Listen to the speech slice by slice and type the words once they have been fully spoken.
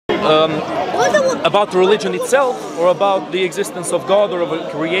About religion itself, or about the existence of God or of a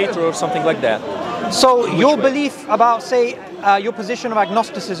creator or something like that. So your belief about, say, your position of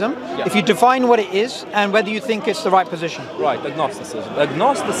agnosticism, if you define what it is and whether you think it's the right position. Right, agnosticism.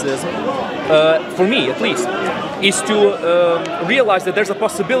 Agnosticism, for me at least, is to realize that there's a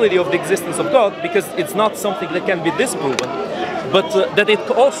possibility of the existence of God, because it's not something that can be disproven, but that it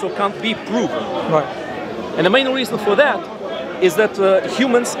also can't be proven. Right. And the main reason for that is that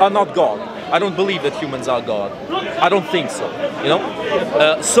humans are not God. I don't believe that humans are God. I don't think so, you know?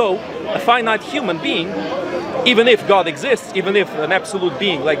 So, a finite human being, even if God exists, even if an absolute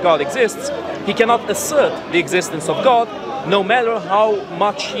being like God exists, he cannot assert the existence of God, no matter how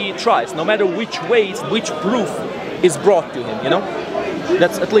much he tries, no matter which ways, which proof is brought to him, you know?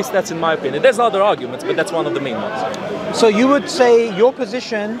 At least that's in my opinion. There's other arguments, but that's one of the main ones. So you would say your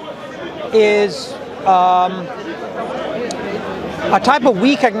position is a type of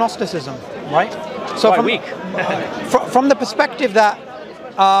weak agnosticism, right? So from the perspective that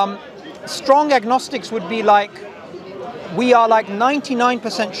strong agnostics would be like, we are like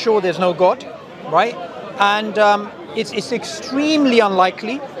 99% sure there's no God, right? And it's extremely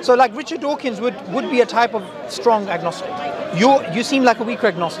unlikely. So like Richard Dawkins would be a type of strong agnostic. You seem like a weaker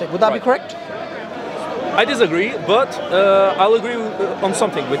agnostic. Would that be correct? I disagree, but I'll agree on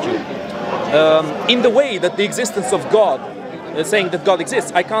something with you. In the way that the existence of God, saying that God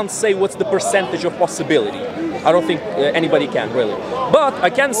exists, I can't say what's the percentage of possibility. I don't think anybody can, really. But I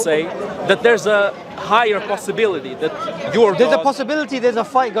can say that there's a higher possibility that your There's God, a possibility there's a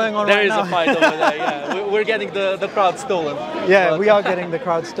fight going on right now. There is a fight over there, yeah. We're getting the crowd stolen. Yeah, we are getting the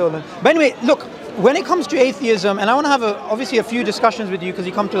crowd stolen. But anyway, look, when it comes to atheism, and I want to have obviously a few discussions with you because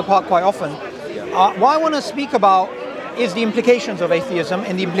you come to the park quite often, what I want to speak about is the implications of atheism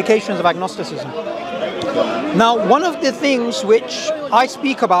and the implications of agnosticism. Now, one of the things which I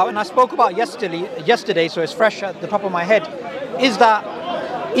speak about, and I spoke about yesterday, so it's fresh at the top of my head, is that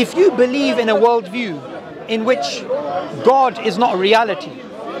if you believe in a worldview in which God is not a reality,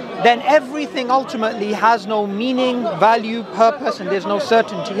 then everything ultimately has no meaning, value, purpose, and there's no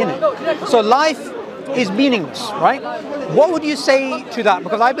certainty in it. So life is meaningless, right? What would you say to that?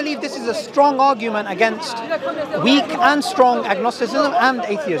 Because I believe this is a strong argument against weak and strong agnosticism and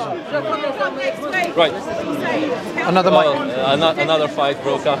atheism. Right. Another mic. Another fight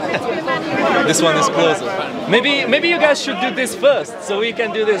broke up. This one is closer. Maybe you guys should do this first, so we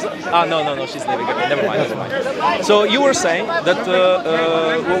can do this. No, she's leaving. Okay, never mind. So you were saying that.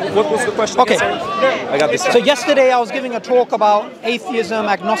 What was the question? Okay. I got this. So yesterday I was giving a talk about atheism,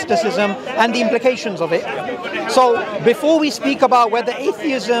 agnosticism, and the implications of it. So before we speak about whether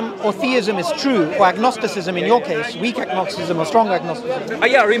atheism or theism is true, or agnosticism in your case, weak agnosticism or strong agnosticism.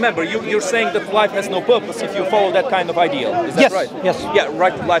 Yeah, remember, you're saying that life has no purpose if you follow that kind of ideal. Is that right? Yes. Yeah,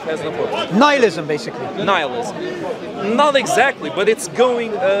 right, life has no purpose. Nihilism, basically. Nihilism. Not exactly, but it's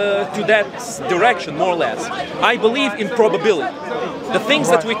going to that direction, more or less. I believe in probability. The things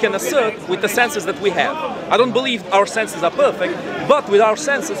that we can assert with the senses that we have. I don't believe our senses are perfect, but with our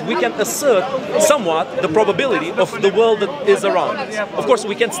senses we can assert somewhat the probability of the world that is around us. Of course,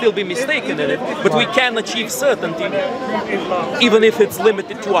 we can still be mistaken in it, but we can achieve certainty even if it's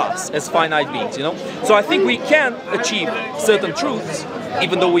limited to us as finite beings, you know? So I think we can achieve certain truths,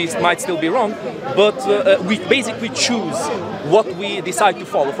 even though we might still be wrong, but we basically choose what we decide to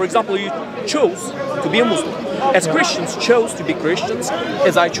follow. For example, you chose to be a Muslim. As Christians chose to be Christians,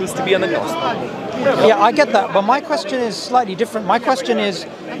 as I choose to be an agnostic. Yeah, I get that, but my question is slightly different. My question is,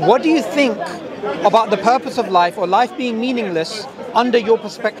 what do you think about the purpose of life, or life being meaningless, under your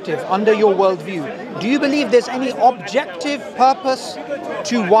perspective, under your worldview? Do you believe there's any objective purpose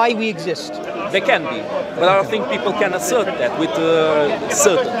to why we exist? There can be, but I don't think people can assert that with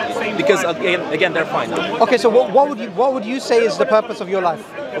certainty, because again they're finite. Okay, so what would you say is the purpose of your life?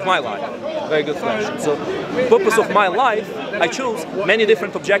 Of my life. Very good question. So, purpose of my life, I chose many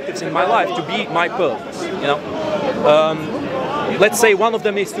different objectives in my life to be my purpose, you know. Let's say one of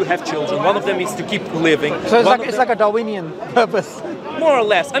them is to have children, one of them is to keep living. So it's like a Darwinian purpose. More or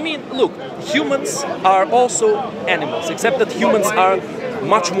less. I mean, look, humans are also animals, except that humans are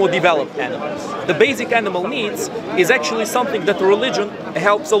much more developed animals. The basic animal needs is actually something that religion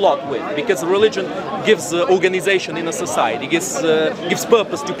helps a lot with, because religion gives organization in a society, gives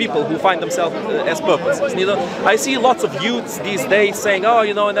purpose to people who find themselves as purposeless. You know, I see lots of youths these days saying, oh,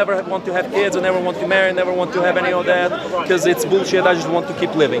 you know, I never want to have kids, I never want to marry, I never want to have any of that, because it's bullshit, I just want to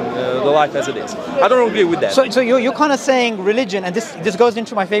keep living the life as it is. I don't agree with that. So you're kind of saying religion, and this goes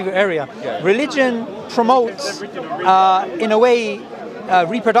into my favorite area, religion promotes, in a way,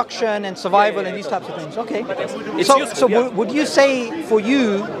 reproduction and survival and these types of things. Okay. So would you say for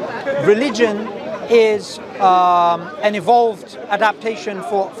you religion is an evolved adaptation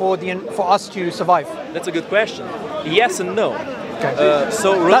for us to survive? That's a good question. Yes and no. Okay.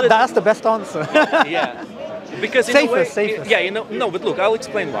 That's the best answer. Yeah. Because safest. Yeah, no, but look, I'll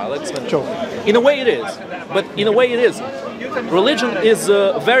explain why. Sure. In a way it is, but in a way it isn't. Religion is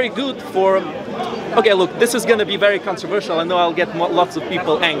very good for... Okay, look, this is going to be very controversial. I know I'll get lots of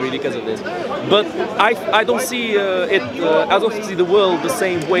people angry because of this. But I don't see I don't see the world the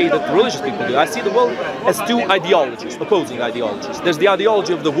same way that religious people do. I see the world as two ideologies, opposing ideologies. There's the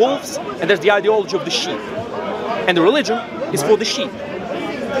ideology of the wolves, and there's the ideology of the sheep. And the religion is for the sheep.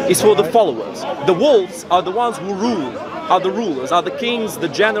 It's for the followers. The wolves are the ones who rule, are the rulers, are the kings, the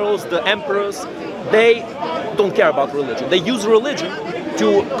generals, the emperors. They don't care about religion. They use religion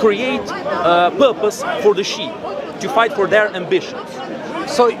to create purpose for the sheep, to fight for their ambitions.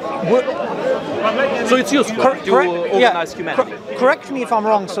 So it's useful to organize humanity. Correct me if I'm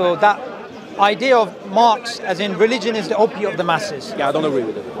wrong. So that idea of Marx, as in religion is the opiate of the masses. Yeah, I don't agree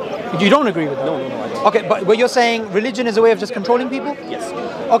with it. You don't agree with it? No, I don't. Okay, but you're saying religion is a way of just controlling people? Yes.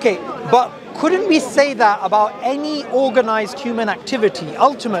 Okay, but couldn't we say that about any organized human activity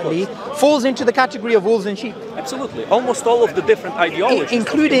ultimately falls into the category of wolves and sheep? Absolutely. Almost all of the different ideologies.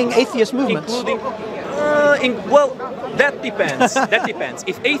 Including atheist movements. Well, that depends. That depends.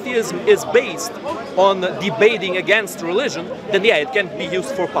 If atheism is based on debating against religion, then yeah, it can be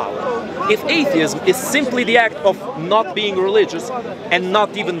used for power. If atheism is simply the act of not being religious and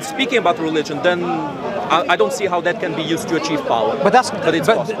not even speaking about religion, then I don't see how that can be used to achieve power. But it's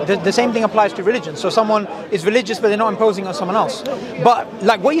possible. The same thing applies to religion. So someone is religious, but they're not imposing on someone else. But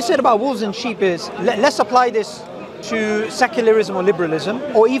like what you said about wolves and sheep is, let's apply this to secularism or liberalism,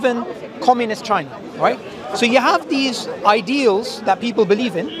 or even communist China, right? So you have these ideals that people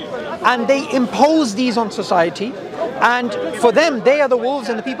believe in, and they impose these on society, and for them, they are the wolves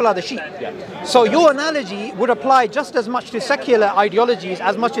and the people are the sheep. Yeah. So your analogy would apply just as much to secular ideologies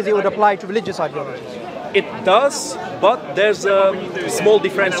as much as it would apply to religious ideologies. It does, but there's small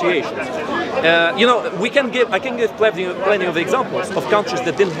differentiations. I can give plenty of examples of countries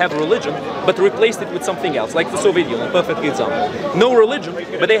that didn't have religion, but replaced it with something else, like the Soviet Union, a perfect example. No religion,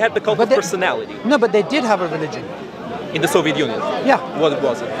 but they had the cult of personality. No, but they did have a religion. In the Soviet Union? Yeah. What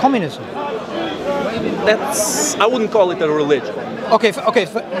was it? Communism. I wouldn't call it a religion. Okay,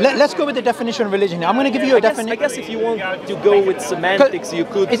 let's go with the definition of religion. I'm going to give you a definition. I guess if you want to go with semantics, you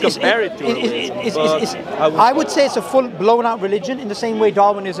could compare it to religion. I would say it's a full blown out religion in the same way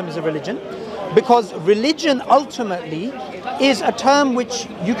Darwinism is a religion. Because religion ultimately is a term which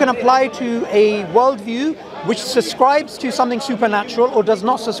you can apply to a worldview which subscribes to something supernatural or does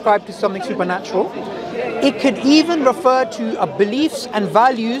not subscribe to something supernatural. It could even refer to beliefs and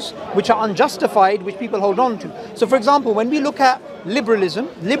values which are unjustified, which people hold on to. So for example, when we look at liberalism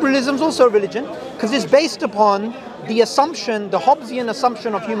is also a religion because it's based upon the assumption, the Hobbesian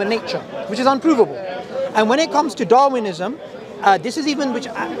assumption of human nature, which is unprovable. And when it comes to Darwinism, this is even which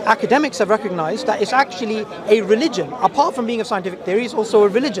academics have recognized that it's actually a religion. Apart from being a scientific theory, it's also a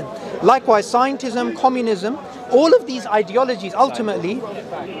religion. Likewise, scientism, communism, all of these ideologies, ultimately,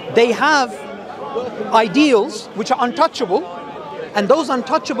 they have ideals which are untouchable, and those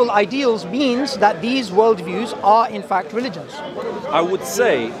untouchable ideals means that these worldviews are in fact religions. I would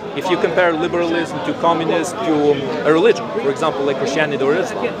say, if you compare liberalism to communism to a religion, for example, like Christianity or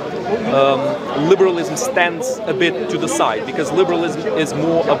Islam, liberalism stands a bit to the side because liberalism is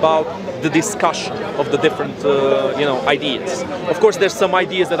more about the discussion of the different ideas. Of course, there's some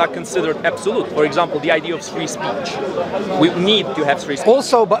ideas that are considered absolute. For example, the idea of free speech. We need to have free speech.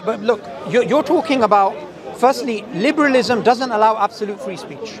 Also, but look, you're talking about, firstly, liberalism doesn't allow absolute free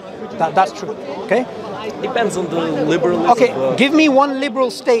speech. That's true, okay? Depends on the liberalism. Okay, give me one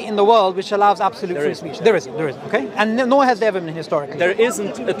liberal state in the world which allows absolute free speech. There isn't, okay? And nor has there ever been historically. There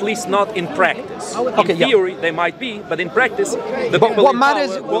isn't, at least not in practice. Okay, in theory, they might be, but in practice, the people in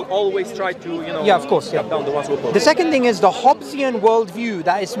power will always try to, cut down the ones who oppose. The second thing is the Hobbesian worldview,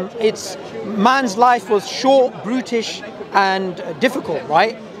 that it's man's life was short, brutish, and difficult,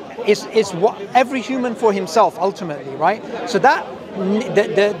 right? It's what every human for himself ultimately, right? So that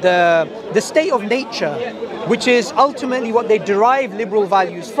the state of nature, which is ultimately what they derive liberal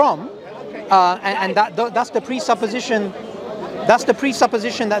values from, and that's the presupposition. That's the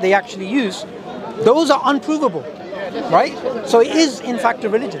presupposition that they actually use. Those are unprovable, right? So it is in fact a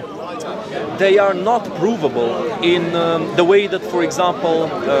religion. They are not provable in the way that, for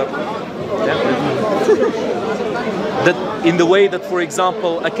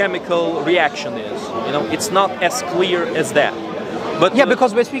example, a chemical reaction is. It's not as clear as that. But Yeah,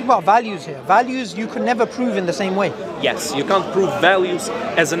 because we're speaking about values here. Values you can never prove in the same way. yes, you can't prove values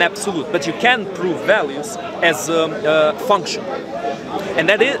as an absolute, but you can prove values as a function, and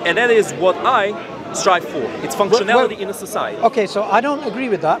that is what I strive for. It's functionality in a society. Okay, so I don't agree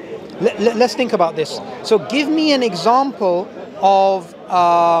with that. Let's think about this. So give me an example of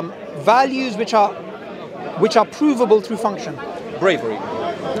values which are provable through function. Bravery.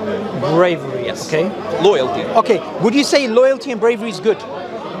 Bravery. Yes. Okay. Loyalty. Okay. Would you say loyalty and bravery is good?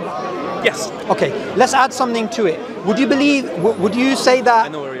 Yes. Okay. Let's add something to it. Would you believe? Would you say that? I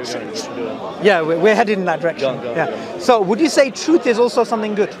know where you're going. Yeah, we're headed in that direction. Go on. Yeah. So would you say truth is also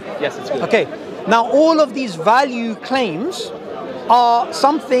something good? Yes, it's good. Okay. Now all of these value claims are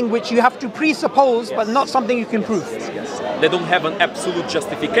something which you have to presuppose, but not something you can prove. Yes. They don't have an absolute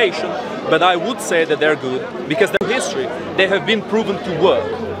justification, but I would say that they're good because in history they have been proven to work.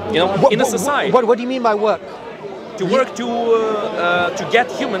 You know, in a society. What do you mean by work? To work to get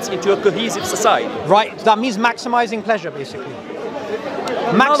humans into a cohesive society. Right. That means maximizing pleasure, basically.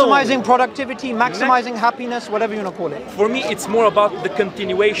 Maximizing productivity, maximizing happiness, whatever you want to call it. For me, it's more about the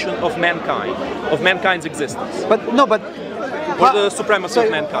continuation of mankind, of mankind's existence. But no, but or the supremacy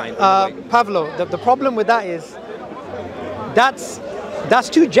of mankind. Pavlo, the problem with that is that's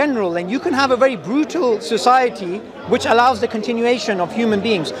too general, and you can have a very brutal society which allows the continuation of human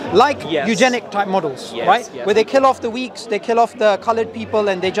beings, like eugenic type models, right? Yes. Where they kill off the weaks, they kill off the colored people,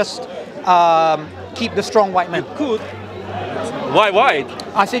 and they just keep the strong white men. Could. Why white?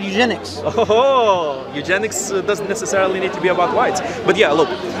 I said eugenics. Oh, eugenics doesn't necessarily need to be about whites. But yeah, look,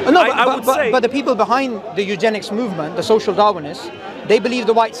 but the people behind the eugenics movement, the social Darwinists, they believe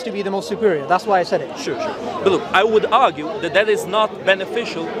the whites to be the most superior. That's why I said it. Sure. But look, I would argue that that is not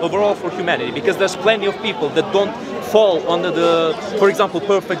beneficial overall for humanity because there's plenty of people that don't fall under the, for example,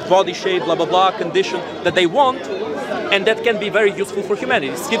 perfect body shape, blah, blah, blah, condition that they want, and that can be very useful for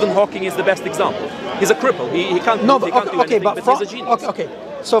humanity. Stephen Hawking is the best example. He's a cripple. He can't do anything, but he's a genius. Okay.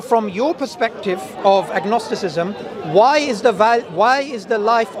 So from your perspective of agnosticism, why is the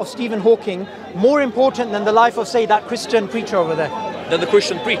life of Stephen Hawking more important than the life of, say, that Christian preacher over there? Than the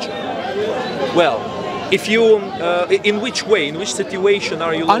Christian preacher? Well, if you, in which way, in which situation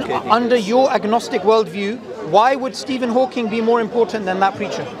are you located? Under your agnostic worldview, why would Stephen Hawking be more important than that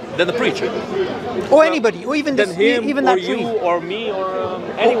preacher? Than the preacher? Or anybody, or even than him, even or that you, tree, or me, or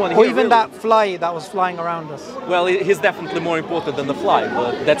anyone. Or here, even really. that fly that was flying around us. Well, he's definitely more important than the fly,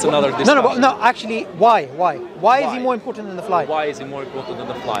 but that's another discussion. No. Actually, why? Why is he more important than the fly? Why is he more important than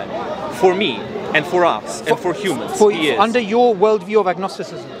the fly? For me, and for us, and for humans, he is. Under your worldview of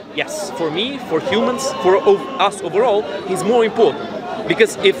agnosticism. Yes, for me, for humans, for us overall, he's more important.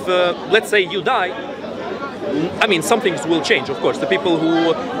 Because if, let's say, you die, I mean, some things will change, of course. The people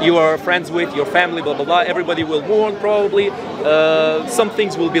who you are friends with, your family, blah, blah, blah, everybody will mourn probably. Some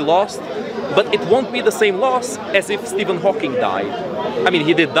things will be lost. But it won't be the same loss as if Stephen Hawking died. I mean,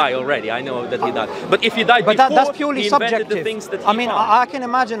 he did die already, I know that he died. But if he died before, that's purely he invented subjective. The things that he I mean, found. I can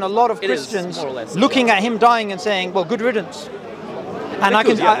imagine a lot of Christians looking at him dying and saying, well, good riddance. And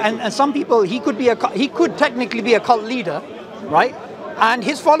and some people, he could technically be a cult leader, right? And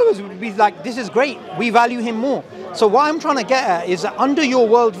his followers would be like, this is great, we value him more. So what I'm trying to get at is that under your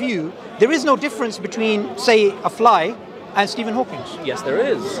worldview, there is no difference between, say, a fly and Stephen Hawking. Yes, there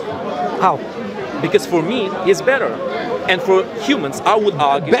is. How? Because for me, he's better. And for humans, I would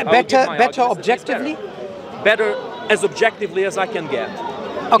argue... better objectively? Better as objectively as I can get.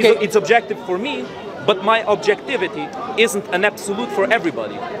 Okay. It's objective for me, but my objectivity isn't an absolute for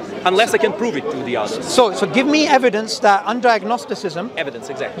everybody, unless I can prove it to the others. So give me evidence that under agnosticism... Evidence,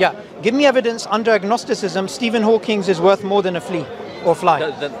 exactly. Yeah, give me evidence under agnosticism Stephen Hawking is worth more than a flea or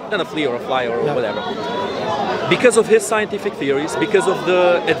fly. Than a flea or a fly or whatever. Because of his scientific theories, because of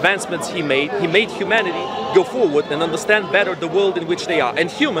the advancements he made humanity go forward and understand better the world in which they are.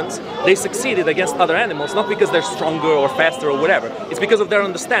 And humans, they succeeded against other animals, not because they're stronger or faster or whatever. It's because of their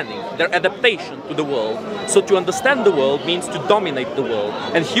understanding, their adaptation to the world. So to understand the world means to dominate the world.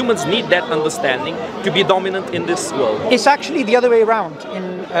 And humans need that understanding to be dominant in this world. It's actually the other way around,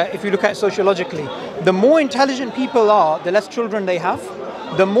 if you look at it sociologically. The more intelligent people are, the less children they have.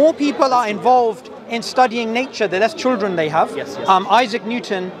 The more people are involved in studying nature, the less children they have. Yes. Isaac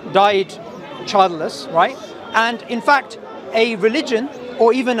Newton died childless, right? And in fact, a religion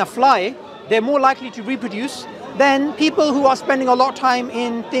or even a fly, they're more likely to reproduce than people who are spending a lot of time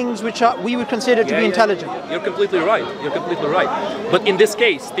in things which we would consider to be intelligent. You're completely right. But in this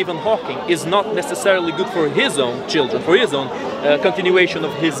case, Stephen Hawking is not necessarily good for his own children, for his own continuation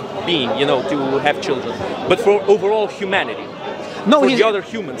of his being, to have children, but for overall humanity. for the other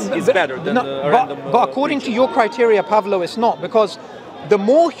humans is better than a random But according to your criteria, Pavlo, it's not, because the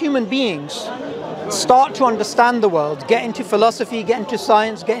more human beings start to understand the world, get into philosophy, get into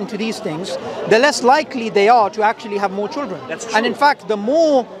science, get into these things, the less likely they are to actually have more children. That's true. And in fact, the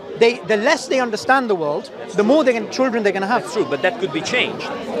less they understand the world, the more children they're going to have. That's true, but that could be changed.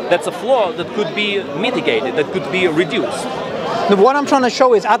 That's a flaw that could be mitigated, that could be reduced. Now, what I'm trying to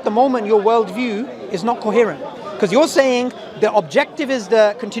show is, at the moment, your worldview is not coherent. Because you're saying the objective is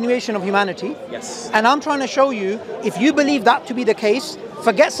the continuation of humanity. Yes. And I'm trying to show you, if you believe that to be the case,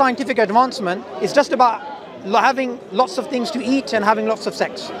 forget scientific advancement. It's just about having lots of things to eat and having lots of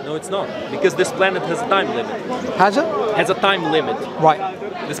sex. No, it's not. Because this planet has a time limit. Has it? Has a time limit. Right.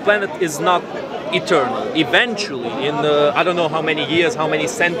 This planet is not eternal. Eventually, in I don't know how many years, how many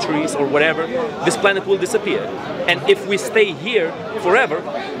centuries or whatever, this planet will disappear. And if we stay here forever,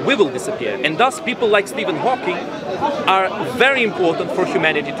 we will disappear. And thus, people like Stephen Hawking are very important for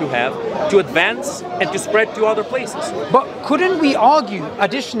humanity to have, to advance and to spread to other places. But couldn't we argue,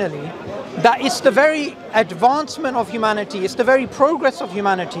 additionally, that it's the very advancement of humanity, it's the very progress of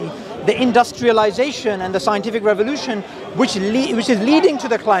humanity, the industrialization and the scientific revolution, which is leading to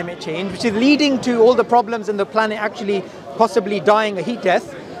the climate change, which is leading to all the problems in the planet actually possibly dying a heat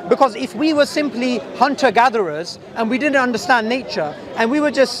death? Because if we were simply hunter-gatherers and we didn't understand nature, and we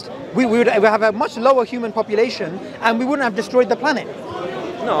would have a much lower human population and we wouldn't have destroyed the planet.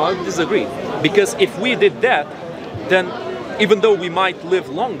 No, I disagree. Because if we did that, then even though we might live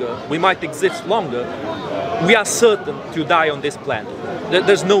longer, we might exist longer, we are certain to die on this planet.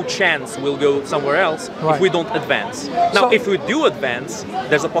 There's no chance we'll go somewhere else if we don't advance. Now, if we do advance,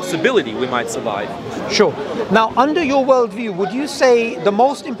 there's a possibility we might survive. Sure. Now, under your worldview, would you say the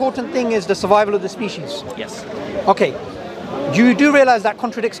most important thing is the survival of the species? Yes. Okay. You do realize that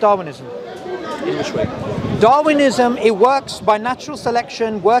contradicts Darwinism? In which way? Darwinism, it works by natural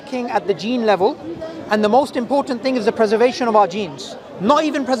selection, working at the gene level, and the most important thing is the preservation of our genes. Not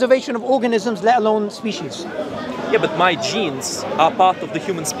even preservation of organisms, let alone species. Yeah, but my genes are part of the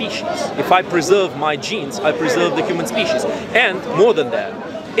human species. If I preserve my genes, I preserve the human species. And more than that,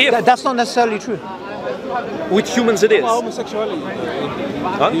 that's not necessarily true. With humans it is. Homosexuality.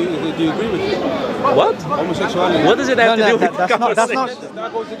 Huh? Do you agree with it? What? Homosexuality. What does it have to do with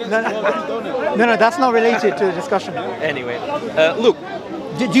that's not related to the discussion. Anyway, look.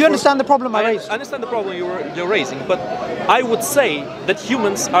 Do you understand the problem I raised? I understand the problem you're raising, but I would say that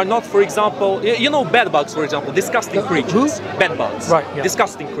humans are not, for example, you know, bed bugs, for example, disgusting creatures. Bed bugs, right? Yeah.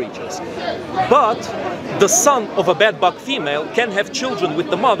 Disgusting creatures. But the son of a bed bug female can have children with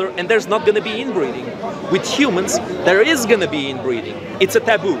the mother, and there's not going to be inbreeding. With humans, there is going to be inbreeding. It's a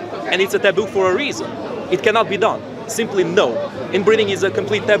taboo, and it's a taboo for a reason. It cannot be done. Simply no. Inbreeding is a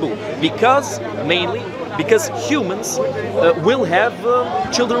complete taboo mainly because humans will have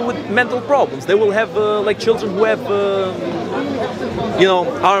children with mental problems. They will have like children who have,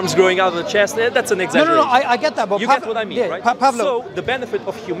 arms growing out of the chest. That's an exaggeration. No, I get that, but you get what I mean, yeah, right? Pavlo. So the benefit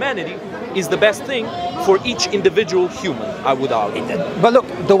of humanity is the best thing for each individual human, I would argue. But look,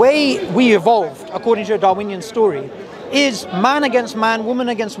 the way we evolved, according to a Darwinian story, is man against man, woman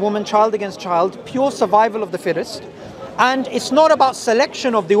against woman, child against child, pure survival of the fittest. And it's not about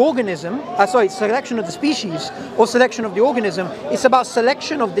selection of the organism, selection of the species or selection of the organism. It's about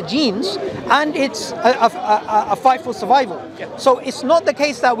selection of the genes, and it's a fight for survival. Yeah. So it's not the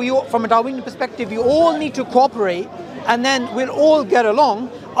case that we all, from a Darwinian perspective, you all need to cooperate and then we'll all get along.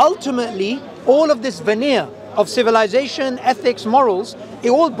 Ultimately, all of this veneer of civilization, ethics, morals,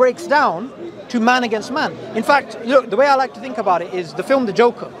 it all breaks down to man against man. In fact, look, the way I like to think about it is the film The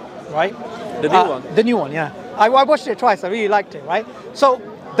Joker, right? The new one? The new one, yeah. I watched it twice, I really liked it, right? So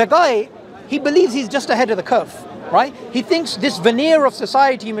the guy, he believes he's just ahead of the curve, right? He thinks this veneer of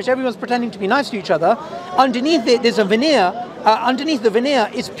society in which everyone's pretending to be nice to each other, underneath it there's a veneer, underneath the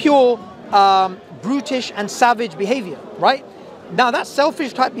veneer is pure brutish and savage behavior, right? Now that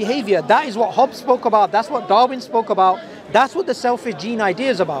selfish type behavior, that is what Hobbes spoke about, that's what Darwin spoke about, that's what the selfish gene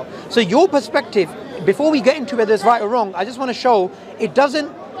idea is about. So your perspective, before we get into whether it's right or wrong, I just want to show it doesn't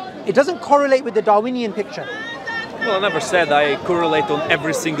correlate with the Darwinian picture. Well, I never said I correlate on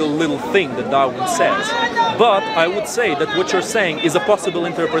every single little thing that Darwin says. But I would say that what you're saying is a possible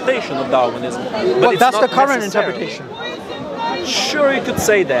interpretation of Darwinism. But that's the current interpretation. Sure, you could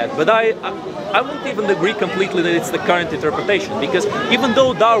say that, but I wouldn't even agree completely that it's the current interpretation, because even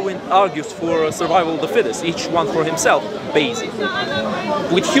though Darwin argues for survival of the fittest, each one for himself, basically,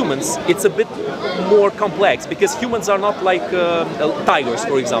 with humans it's a bit more complex, because humans are not like tigers,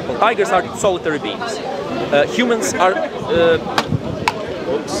 for example. Tigers are solitary beings. Humans are...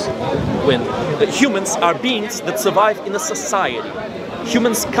 when humans are beings that survive in a society.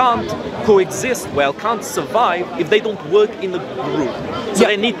 Humans can't coexist well, can't survive if they don't work in a group. So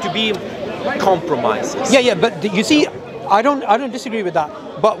there need to be compromises. Yeah, but you see, I don't disagree with that.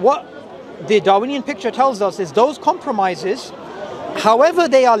 But what the Darwinian picture tells us is those compromises, however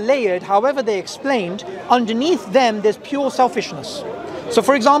they are layered, however they're explained, underneath them there's pure selfishness. So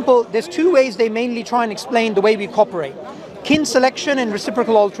for example, there's two ways they mainly try and explain the way we cooperate. Kin selection and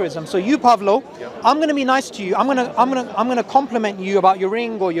reciprocal altruism. So you, Pavlo, I'm going to be nice to you. I'm going to compliment you about your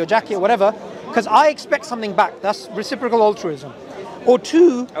ring or your jacket or whatever, because I expect something back. That's reciprocal altruism. Or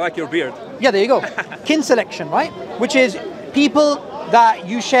two, I like your beard. Yeah, there you go. Kin selection, right? Which is people that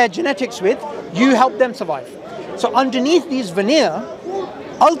you share genetics with, you help them survive. So underneath these veneer,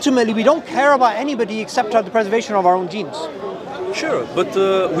 ultimately we don't care about anybody except the preservation of our own genes. Sure, but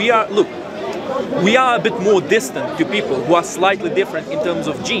we are a bit more distant to people who are slightly different in terms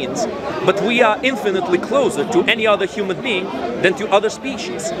of genes, but we are infinitely closer to any other human being than to other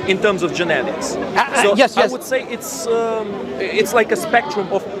species in terms of genetics. So yes. I would say it's like a spectrum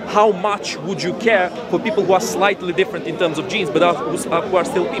of how much would you care for people who are slightly different in terms of genes, but who are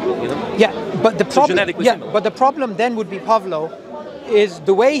still people, you know? Yeah, but the problem. Similar. But the problem then would be, Pavlo, is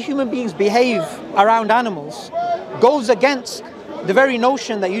the way human beings behave around animals goes against the very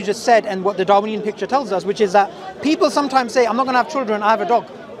notion that you just said and what the Darwinian picture tells us, which is that people sometimes say, I'm not going to have children, I have a dog.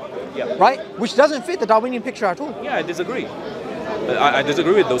 Yeah. Right? Which doesn't fit the Darwinian picture at all. Yeah, I disagree. I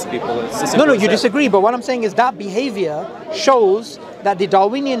disagree with those people. No, you disagree, but what I'm saying is that behavior shows that the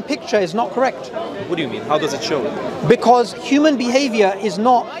Darwinian picture is not correct. What do you mean? How does it show it? Because human behavior is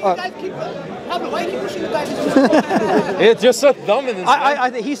not... It's just so dominant.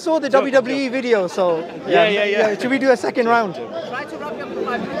 He saw the WWE video, so... Yeah. Should we do a second round? Try to wrap up in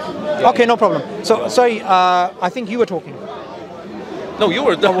 5 minutes. Okay, no problem. So, sorry, I think you were talking. No, you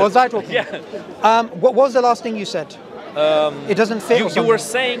were... Or was I talking? Yeah. What was the last thing you said? It doesn't fit. You were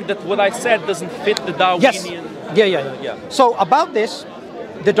saying that what I said doesn't fit the Darwinian... Yes. Yeah. So about this,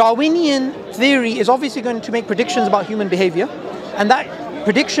 the Darwinian theory is obviously going to make predictions about human behavior, and that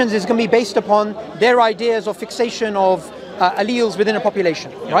predictions is going to be based upon their ideas of fixation of alleles within a population,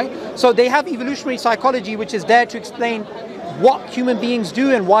 right? So they have evolutionary psychology, which is there to explain what human beings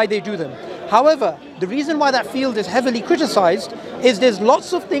do and why they do them. However, the reason why that field is heavily criticized is there's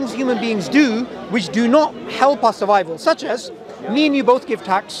lots of things human beings do which do not help our survival, such as me and you both give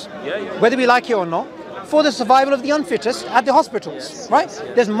tax, whether we like it or not, for the survival of the unfittest at the hospitals, right?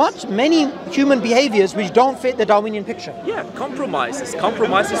 There's many human behaviors which don't fit the Darwinian picture. Yeah, compromises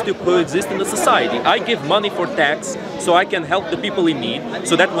to coexist in a society. I give money for tax so I can help the people in need,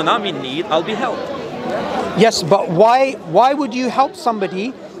 so that when I'm in need, I'll be helped. Yes, but why would you help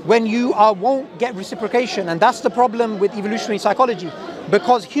somebody when you won't get reciprocation? And that's the problem with evolutionary psychology,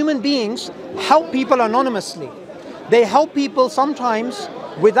 because human beings help people anonymously. They help people sometimes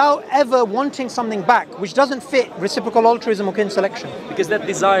without ever wanting something back, which doesn't fit reciprocal altruism or kin selection. Because that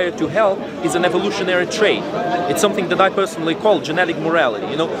desire to help is an evolutionary trait. It's something that I personally call genetic morality.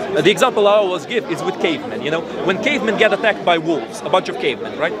 You know, the example I always give is with cavemen. You know, when cavemen get attacked by wolves, a bunch of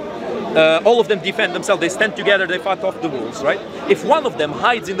cavemen, right? All of them defend themselves, they stand together, they fight off the wolves, right? If one of them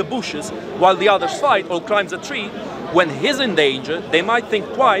hides in the bushes while the others fight or climbs a tree, when he's in danger, they might think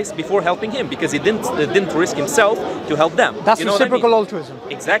twice before helping him, because he didn't risk himself to help them. That's reciprocal altruism.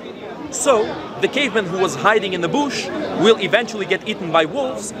 Exactly. So the caveman who was hiding in the bush will eventually get eaten by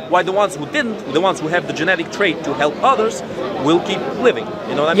wolves, while the ones who didn't, the ones who have the genetic trait to help others, will keep living.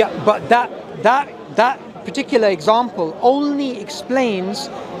 You know what I mean? Yeah, but that particular example only explains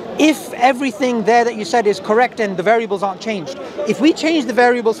if everything there that you said is correct and the variables aren't changed. If we change the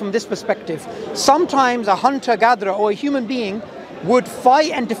variables from this perspective, sometimes a hunter-gatherer or a human being would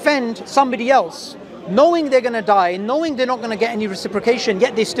fight and defend somebody else, knowing they're going to die, knowing they're not going to get any reciprocation,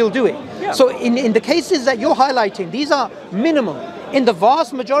 yet they still do it. Yeah. So in the cases that you're highlighting, these are minimum. In the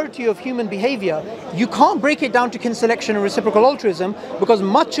vast majority of human behavior, you can't break it down to kin selection and reciprocal altruism, because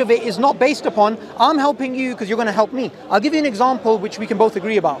much of it is not based upon, I'm helping you because you're going to help me. I'll give you an example which we can both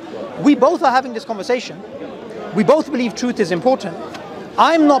agree about. We both are having this conversation. We both believe truth is important.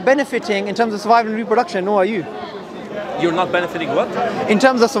 I'm not benefiting in terms of survival and reproduction, nor are you. You're not benefiting what? In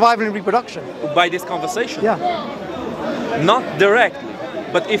terms of survival and reproduction. By this conversation? Yeah. Not directly.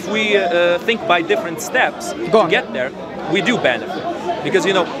 But if we think by different steps to get there, we do benefit. Because,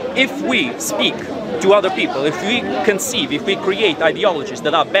 you know, if we speak to other people, if we conceive, if we create ideologies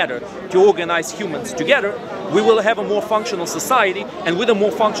that are better to organize humans together, we will have a more functional society, and with a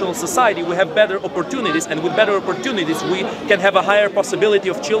more functional society we have better opportunities, and with better opportunities we can have a higher possibility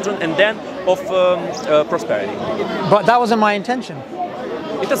of children and then of prosperity. But that wasn't my intention.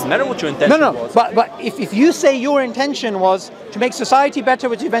 It doesn't matter what your intention No, was. but if you say your intention was to make society better,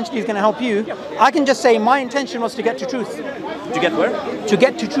 which eventually is going to help you, I can just say my intention was to get to truth. To get where? To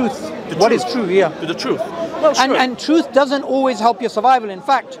get to truth. To What is truth. true, yeah. To the truth. Well, sure. And truth doesn't always help your survival. In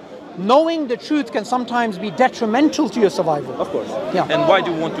fact, knowing the truth can sometimes be detrimental to your survival. Of course. Yeah. And why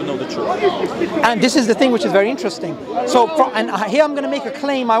do you want to know the truth? And this is the thing which is very interesting. So, here I'm going to make a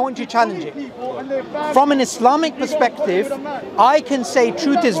claim, I want you to challenge it. From an Islamic perspective, I can say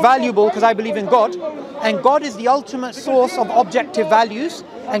truth is valuable because I believe in God, and God is the ultimate source of objective values,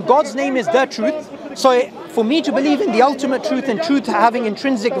 and God's name is the truth. So for me to believe in the ultimate truth and truth having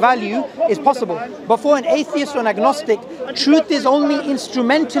intrinsic value is possible. But for an atheist or an agnostic, truth is only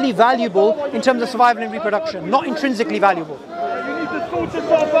instrumentally valuable in terms of survival and reproduction, not intrinsically valuable.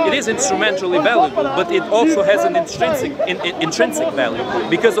 It is instrumentally valuable, but it also has an intrinsic value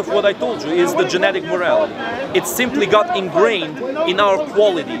because of what I told you is the genetic morality. It simply got ingrained in our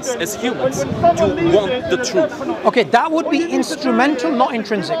qualities as humans to want the truth. Okay, that would be instrumental, not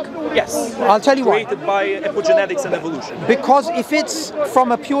intrinsic. Yes. I'll tell you why. Created by epigenetics and evolution. Because if it's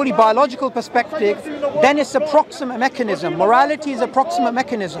from a purely biological perspective, then it's a proximate mechanism. Morality is a proximate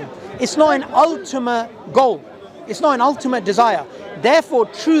mechanism. It's not an ultimate goal. It's not an ultimate desire. Therefore,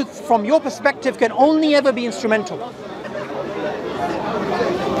 truth from your perspective can only ever be instrumental.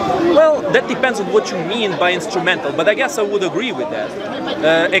 Well, that depends on what you mean by instrumental, but I guess I would agree with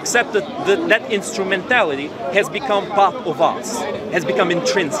that. Except that that instrumentality has become part of us, has become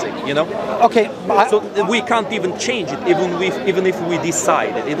intrinsic, you know? Okay. So we can't even change it, even if we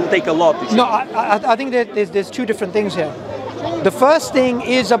decide it. It'll take a lot to change. No, I think that there's two different things here. The first thing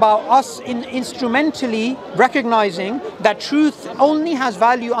is about us instrumentally recognizing that truth only has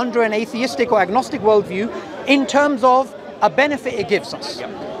value under an atheistic or agnostic worldview in terms of a benefit it gives us. Yeah.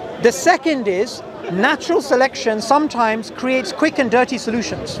 The second is natural selection sometimes creates quick and dirty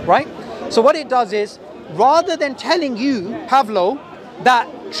solutions, right? So what it does is, rather than telling you, Pavlo, that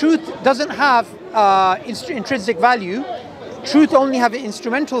truth doesn't have intrinsic value, truth only have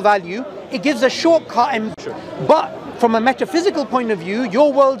instrumental value, it gives a shortcut. But from a metaphysical point of view,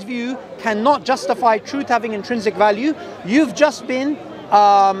 your worldview cannot justify truth having intrinsic value. You've just been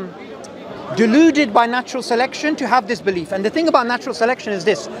deluded by natural selection to have this belief. And the thing about natural selection is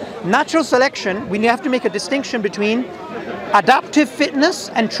this. Natural selection, we have to make a distinction between adaptive fitness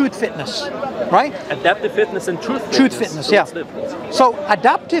and truth fitness, right? Adaptive fitness and truth fitness. Truth fitness, So yeah. what's the difference? So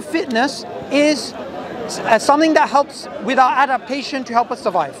adaptive fitness is something that helps with our adaptation to help us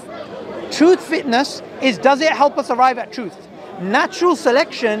survive. Truth fitness is, does it help us arrive at truth? Natural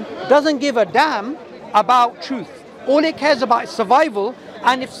selection doesn't give a damn about truth. All it cares about is survival,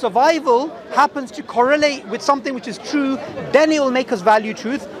 and if survival happens to correlate with something which is true, then it will make us value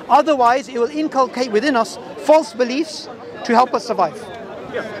truth. Otherwise, it will inculcate within us false beliefs to help us survive.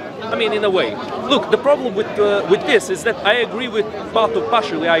 Yeah. I mean, in a way. Look, the problem with this is that I agree with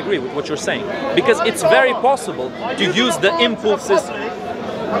partially I agree with what you're saying, because it's very possible to use the impulses.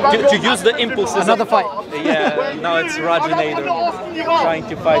 To use the impulses. Another fight. Yeah, now it's Rajinator trying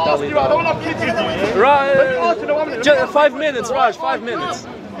to fight Ali. Raj, just 5 minutes, Raj, 5 minutes.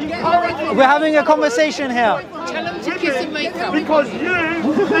 We're having a conversation here. Tell him to kiss and make up. Because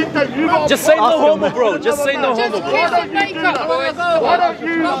you think that you got... Just say no homo, bro. Just say no homo, Kiss bro. and make up. Why don't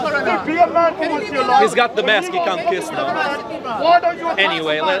you be a man for once in your life? He's got the mask. He can't kiss now. Why don't you...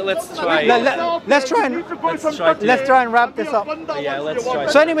 Anyway, let's try. Let's try and wrap this up. Yeah, let's try.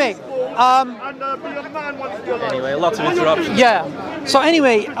 So anyway, And be a man once in your life. Anyway, lots of interruptions. yeah. So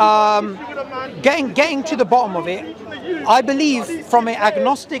anyway, getting to the bottom of it, I believe from an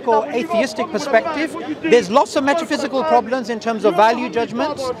agnostic or atheistic perspective, there's lots of metaphysical problems in terms of value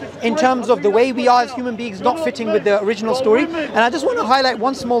judgments, in terms of the way we are as human beings not fitting with the original story. And I just want to highlight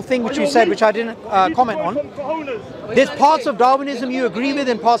one small thing which you said, which I didn't comment on. There's parts of Darwinism you agree with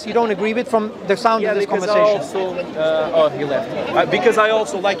and parts you don't agree with from the sound of this conversation. He left. Because I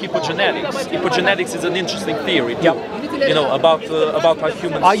also like epigenetics. Epigenetics is an interesting theory too. You know, about how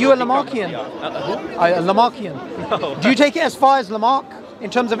humans. Are you a Lamarckian? Who? A Lamarckian. No. Do you take it as far as Lamarck in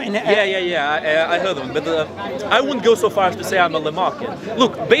terms of... Yeah. I heard of him, but I wouldn't go so far as to say I'm a Lamarckian.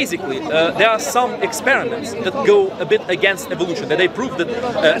 Look, basically, there are some experiments that go a bit against evolution, that they prove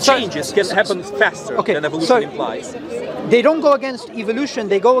that changes can happen faster than evolution implies. They don't go against evolution,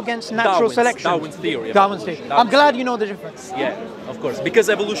 they go against natural selection. Darwin's theory. Darwin's theory. I'm glad you know the difference. Yeah, of course, because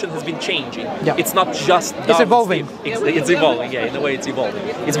evolution has been changing. Yeah. It's not just Darwin's evolving. theory. It's evolving, yeah, in a way it's evolving.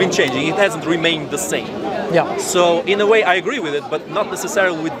 It's been changing, it hasn't remained the same. Yeah. So, in a way, I agree with it, but not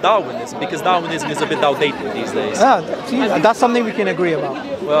necessarily with Darwinism, because Darwinism is a bit outdated these days. Yeah, see, that's something we can agree about.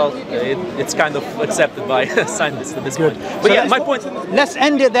 Well, it's kind of accepted by scientists at this point. But So yeah, my point. Let's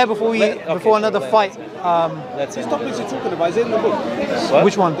end it there before before another sure, fight. Let's These end. topics you're talking about, is it in the book? What?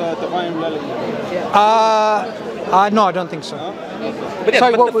 Which one? The divine reality. No, I don't think so. But, yeah,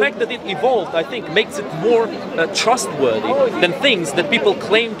 Sorry, but what the fact that it evolved, I think, makes it more trustworthy than things that people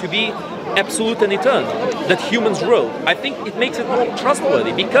claim to be absolute and eternal, that humans wrote. I think it makes it more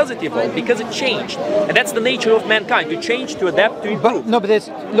trustworthy because it evolved, because it changed. And that's the nature of mankind, to change, to adapt, to improve. But no, but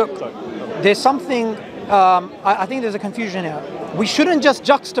there's something. I think there's a confusion here. We shouldn't just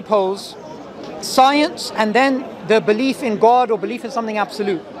juxtapose science and then the belief in God or belief in something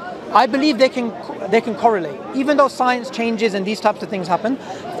absolute. I believe they can correlate. Even though science changes and these types of things happen,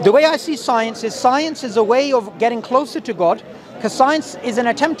 the way I see science is a way of getting closer to God, because science is an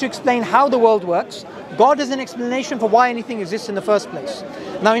attempt to explain how the world works. God is an explanation for why anything exists in the first place.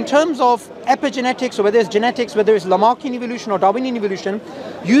 Now, in terms of epigenetics, or whether it's genetics, whether it's Lamarckian evolution or Darwinian evolution,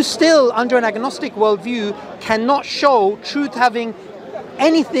 you still, under an agnostic worldview, cannot show truth having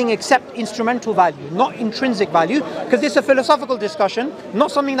anything except instrumental value, not intrinsic value, because it's a philosophical discussion,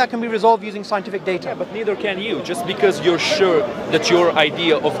 not something that can be resolved using scientific data. Yeah, but neither can you. Just because you're sure that your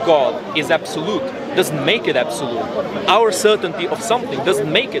idea of God is absolute doesn't make it absolute. Our certainty of something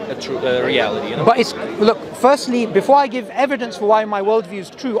doesn't make it a true reality. You know? But it's, look, firstly, before I give evidence for why my worldview is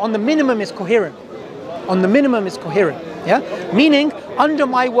true, on the minimum is coherent. On the minimum is coherent, yeah? Meaning, under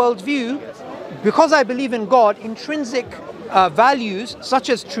my worldview, because I believe in God, intrinsic values such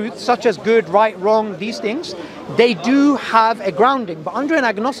as truth, such as good, right, wrong, these things, they do have a grounding. But under an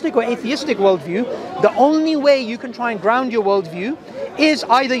agnostic or atheistic worldview, the only way you can try and ground your worldview is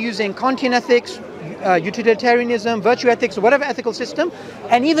either using Kantian ethics, utilitarianism, virtue ethics, or whatever ethical system,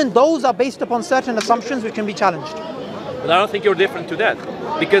 and even those are based upon certain assumptions which can be challenged. But I don't think you're different to that,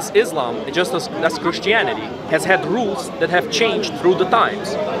 because Islam, just as Christianity, has had rules that have changed through the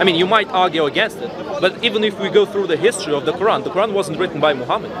times. I mean, you might argue against it, but even if we go through the history of the Quran wasn't written by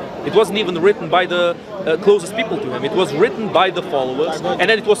Muhammad. It wasn't even written by the closest people to him. It was written by the followers, and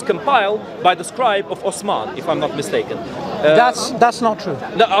then it was compiled by the scribe of Osman, if I'm not mistaken. That's not true.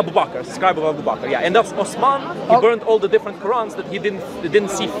 No, Abu Bakr, scribe of Abu Bakr, yeah. And that's Osman, he burned all the different Qurans that he didn't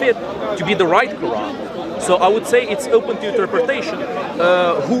see fit to be the right Quran. So I would say it's open to interpretation.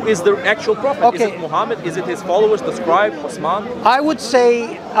 Who is the actual prophet? Okay. Is it Muhammad? Is it his followers, the scribe, Osman? I would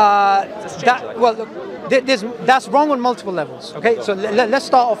say that's wrong on multiple levels. Okay, so let's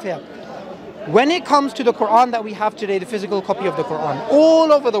start off here. When it comes to the Quran that we have today, the physical copy of the Quran,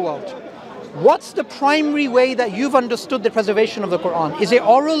 all over the world, what's the primary way that you've understood the preservation of the Quran? Is it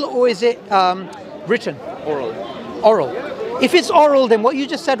oral or is it written? Oral. Oral. If it's oral, then what you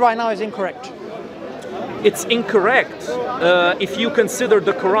just said right now is incorrect. It's incorrect if you consider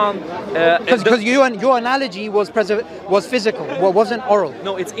the Quran. Because your analogy was physical, wasn't oral.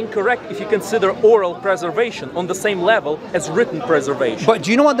 No, it's incorrect if you consider oral preservation on the same level as written preservation. But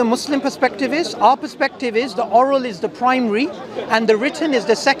do you know what the Muslim perspective is? Our perspective is the oral is the primary and the written is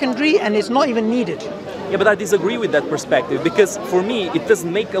the secondary, and it's not even needed. Yeah, but I disagree with that perspective, because for me it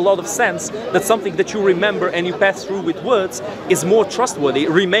doesn't make a lot of sense that something that you remember and you pass through with words is more trustworthy,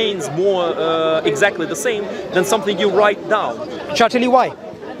 remains more exactly the same than something you write down. Shall I tell you why?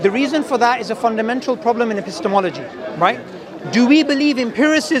 The reason for that is a fundamental problem in epistemology, right? Do we believe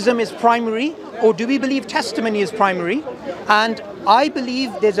empiricism is primary, or do we believe testimony is primary? And I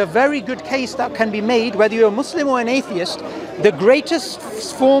believe there's a very good case that can be made, whether you're a Muslim or an atheist, the greatest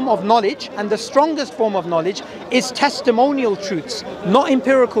form of knowledge and the strongest form of knowledge is testimonial truths, not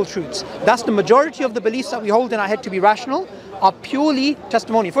empirical truths. That's the majority of the beliefs that we hold in our head to be rational are purely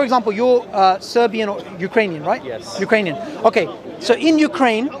testimonial. For example, you're Serbian or Ukrainian, right? Yes. Ukrainian. Okay, so in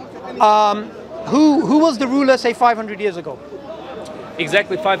Ukraine, who was the ruler, say, 500 years ago?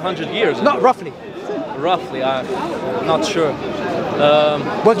 Exactly 500 years ago. Not roughly. Roughly, I'm not sure.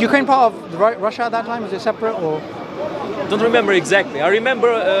 Was Ukraine part of Russia at that time? Was it separate or? Don't remember exactly. I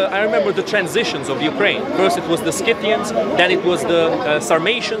remember the transitions of Ukraine. First it was the Scythians, then it was the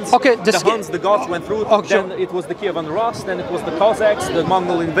Sarmatians, okay, the Huns, the Goths went through, then it was the Kievan Rus, then it was the Cossacks, the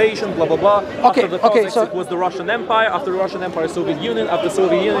Mongol invasion, blah blah blah. Okay, after the Cossacks it was the Russian Empire, after the Russian Empire Soviet Union, after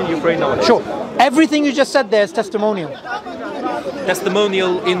Soviet Union Ukraine nowadays. Sure. Everything you just said there is testimonial.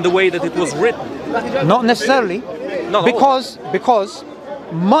 Testimonial in the way that it was written. Not necessarily. No. Because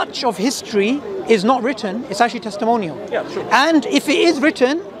much of history is not written, it's actually testimonial. Yeah, sure. And if it is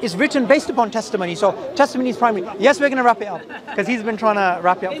written, it's written based upon testimony. So testimony is primary. Yes, we're going to wrap it up, because he's been trying to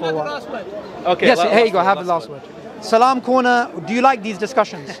wrap it up for a while. Okay. Yes, here you go, have the last word. Salam Corner, do you like these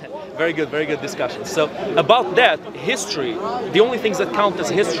discussions? Very good discussion. So about that, history, the only things that count as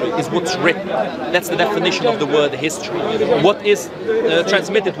history is what's written. That's the definition of the word history. What is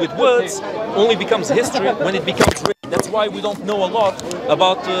transmitted with words only becomes history when it becomes written. That's why we don't know a lot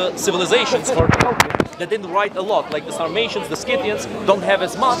about civilizations or cultures that didn't write a lot, like the Sarmatians, the Scythians don't have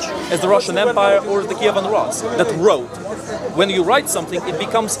as much as the Russian Empire or the Kievan Rus that wrote. When you write something, it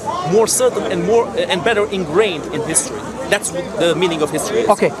becomes more certain and more and better ingrained in history. That's what the meaning of history is.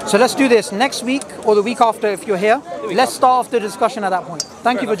 Okay, so let's do this next week or the week after if you're here. Let's start off the discussion at that point.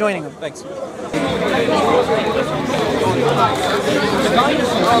 Thank you for joining us. Thanks.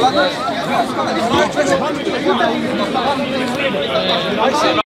 I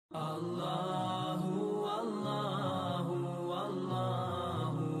see